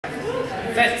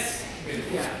Fence.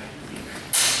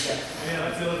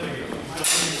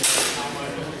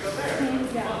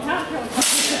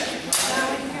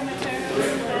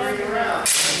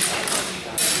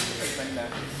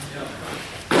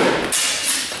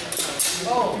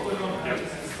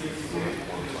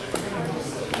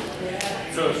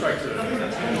 So strike to the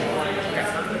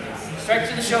Strike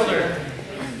to the shoulder.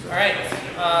 All right.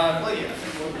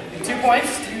 2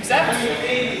 points to accept.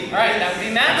 All right, that would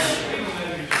be match.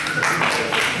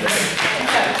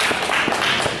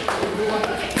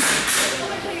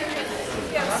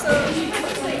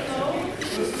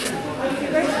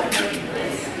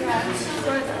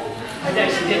 I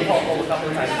actually did hold a couple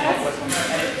of times,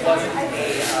 and it wasn't a.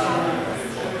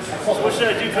 What should I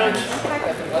do, Coach?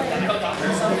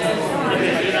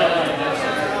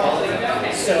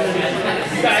 So you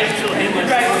guys didn't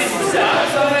stop.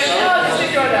 So I'm like, no, just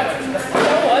ignore that one.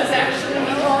 That was actually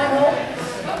me calling home.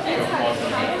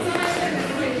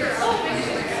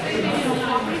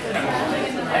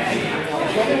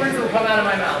 The only words that will come out of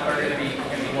my mouth are going to be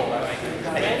hold.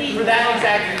 For that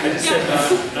exact reason. I just said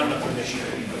not enough initiative.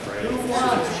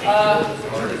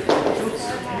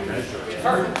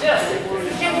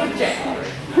 Begin with J.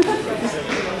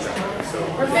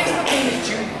 Her Facebook name is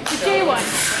Judy. The J1.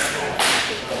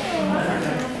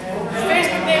 Her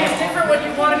Facebook name is different what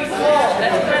you want to be called.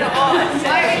 That's kind of odd.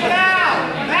 Hey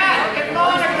now! Matt and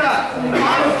Monica!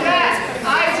 I'm Jack,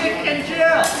 Isaac, and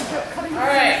Jill!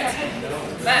 Alright.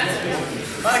 Matt,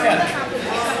 Monica,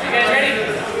 you guys ready?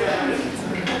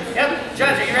 Yep.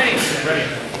 Judge, are you ready? Ready.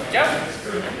 Joe?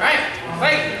 Alright,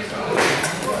 wait.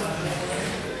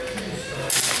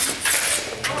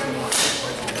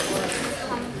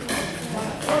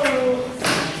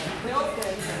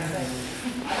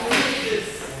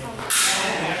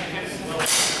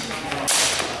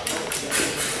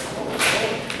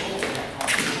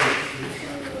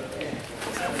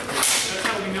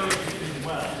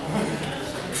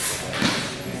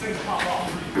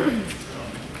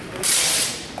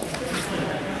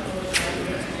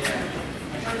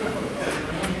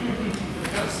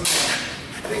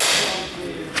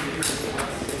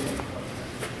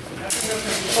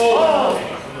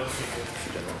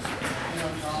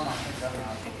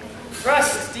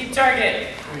 Rust, deep target.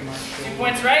 2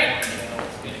 points right.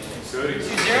 2-0.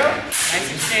 Nice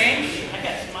exchange.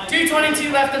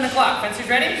 2:22 left on the clock. Fencers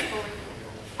ready?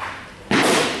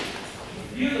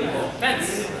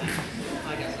 Fence.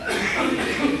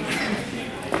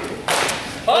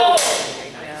 Oh!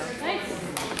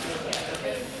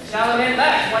 Shallow hit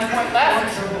left. 1 point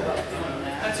left.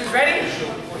 Fencers ready?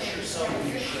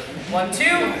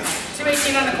 1-2.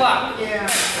 2:18 on the clock. Yeah.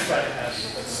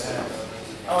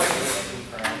 Oh,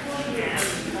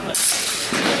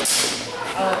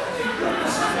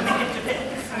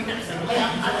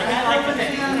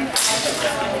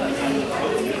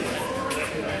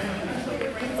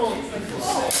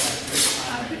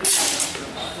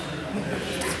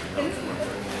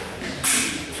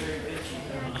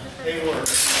 They were very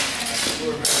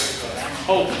good.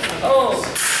 oh.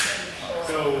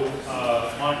 So,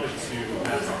 Monica to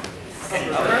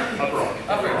upper.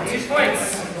 Upper. 2 points.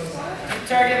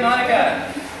 Target Monica.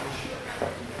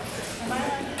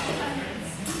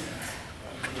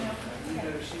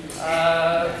 I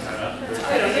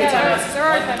don't know. Timeouts.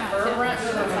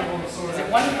 Is it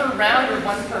 1 per round or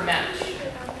 1 per match?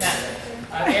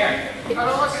 Aaron.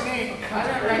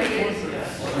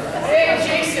 Hey,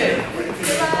 Jason.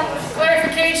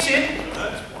 Clarification.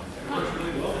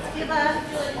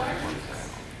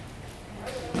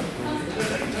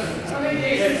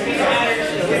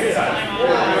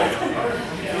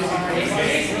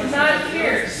 Jason's not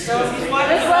here, so just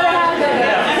let it happen.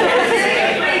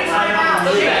 Alright.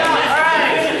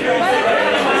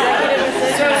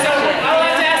 So I'll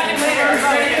have to ask him later.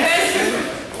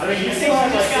 I mean, you still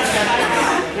have like 6 seconds.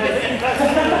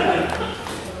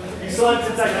 You still have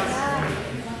 10 seconds.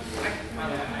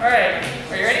 Alright.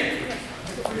 Are you ready?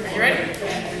 Are you ready?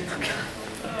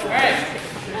 Alright.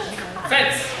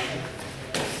 Fence.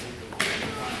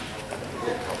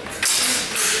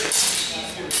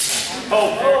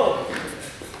 Oh.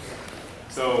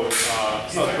 So,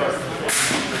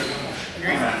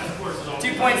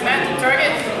 2 points, Matt. Deep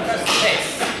target. Press the pace.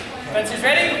 Fencers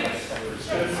ready?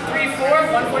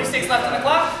 3-4. 1:46 left on the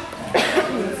clock.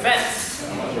 Fence.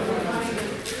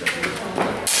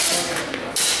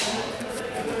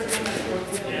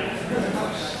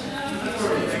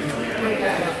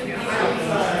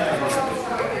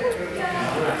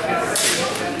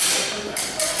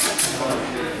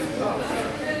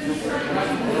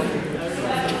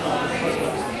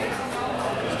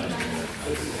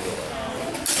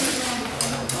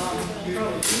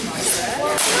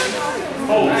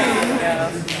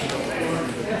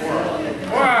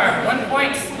 Forearm, 1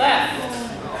 point left.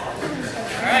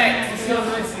 Alright.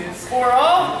 4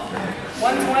 all.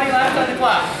 120 left on the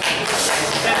clock.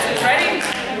 Fences ready?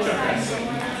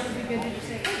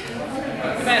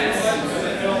 Fence.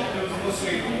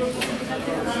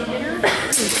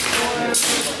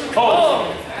 Hold.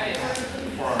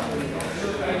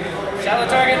 Shallow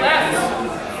target left.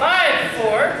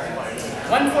 5-4.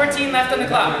 114 left on the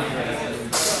clock.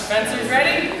 Fencers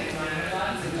ready?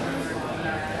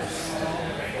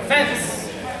 Fence.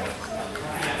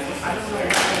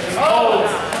 Hold.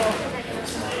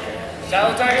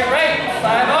 Shallow target right.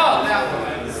 5 all.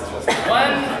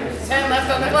 1:10 left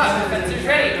on the clock. Fencers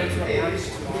ready.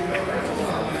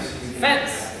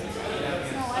 Fence.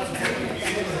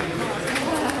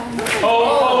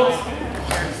 Hold.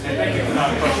 And thank you for not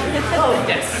crushing.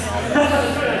 Yes.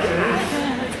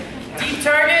 Deep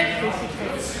target.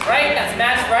 Right. That's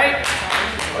match right. 5-7.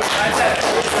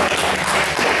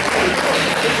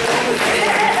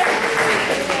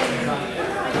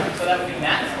 So that would be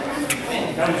Matt.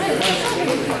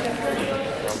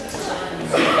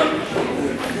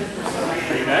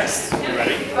 Are you next? You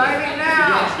ready? Fighting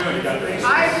now. Good, you got it.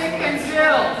 Isaac and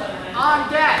Jill on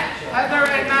deck. Heather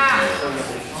and Matt.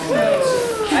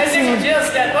 Isaac and Jill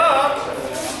step up.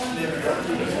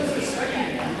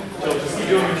 So just keep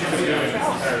doing what you've been doing this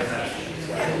entire time.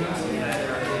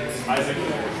 Isaac,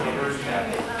 over.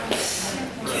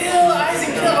 Kill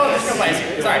Isaac, kill. Oh, there's no Isaac.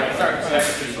 Sorry.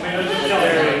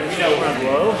 We know we're on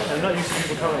low. I'm not used to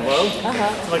people coming low.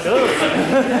 It's like, oh.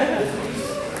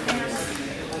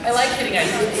 I like hitting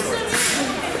Isaac.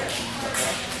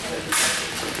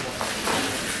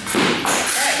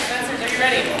 Alright, Spencers, are you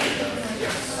ready?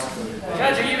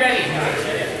 Judge, are you ready?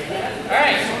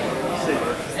 Alright.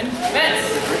 And fence.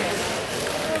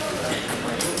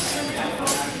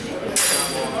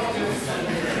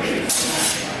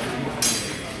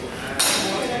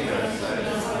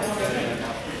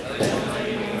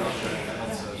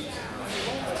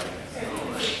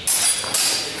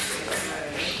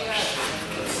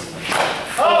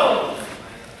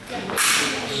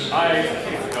 I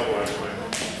think it's a double actually.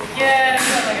 Yeah, it's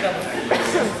not like a double.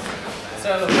 So,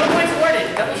 no points awarded.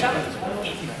 Double shot.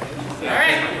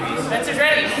 Alright, Spencer's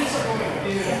ready.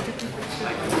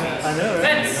 I know, right?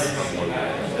 Fence.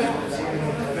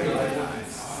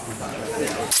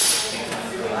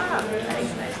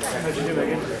 How'd you do,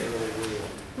 Megan?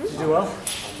 Did you do well?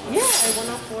 Yeah, I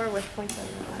 104 with .75.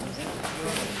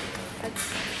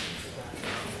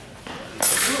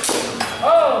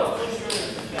 Oh!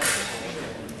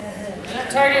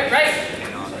 Target right.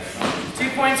 2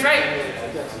 points right.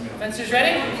 Fencers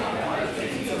ready?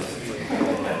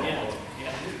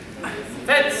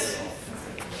 Fence.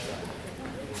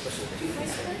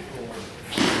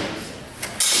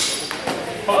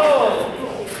 Oh!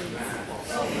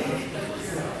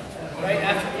 Right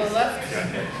after blow left.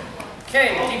 Okay,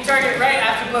 deep target right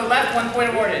after blow left, 1 point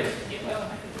awarded.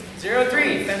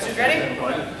 0-3. Fencers ready?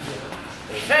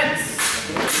 Fence.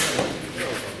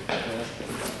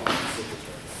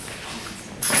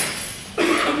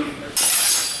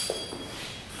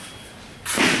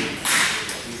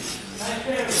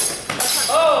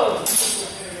 Oh!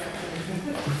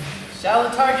 Shallow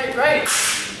target right.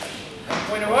 1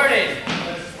 point awarded.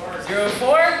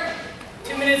 0-4.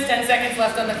 2 minutes, 10 seconds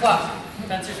left on the clock.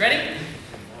 Fencers ready?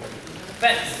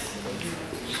 Fence.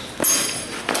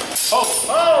 Oh!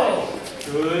 Oh!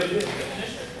 Good.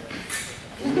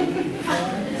 I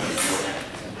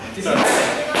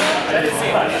didn't see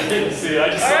it. I didn't see it. I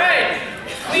just All right.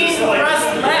 Clean thrust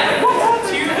left.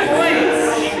 2 points.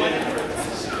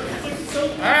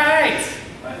 All right.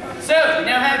 So we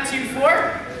now have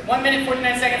 2-4. 1 minute,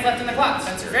 49 seconds left on the clock.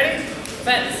 Spencer, ready?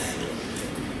 Fence.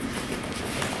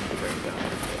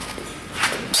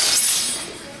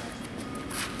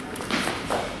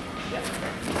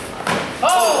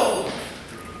 Oh!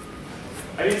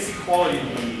 I didn't see quality in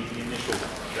the initial.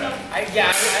 I think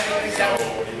that was.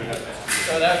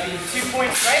 So that would be 2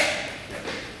 points, right?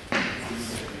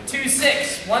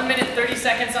 2-6. 1 minute, 30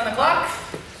 seconds on the clock.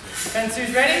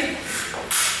 Fencers ready?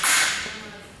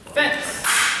 Fence.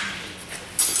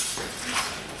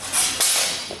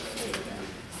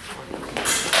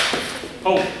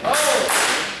 Oh! Oh!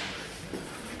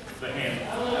 The hand.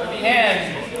 That would be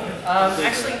hand.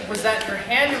 Actually, was that your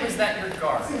hand or was that your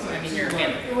guard? I mean, your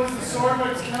hand.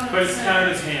 But it's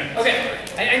counted as hand. Okay.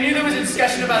 I knew there was a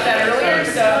discussion about that earlier,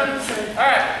 so.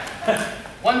 Alright.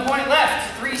 1 point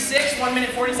left. 3-6. 1 minute,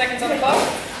 40 seconds on the clock.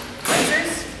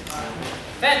 Fencers.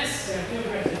 Fence.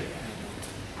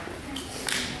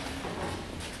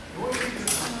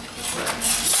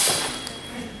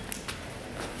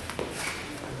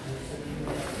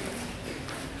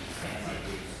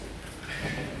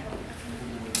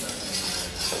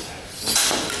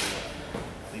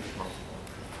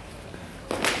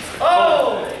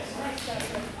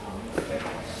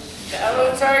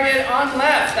 round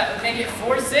left. That would make it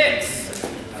 4-6.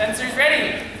 Fencers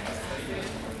ready.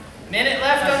 Minute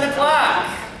left on the clock.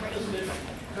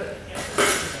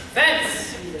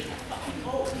 Fence.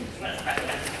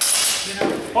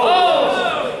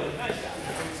 Oh!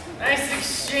 Nice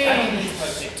exchange.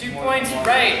 2 points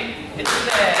right. Hit to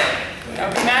the head. That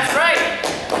would be match right.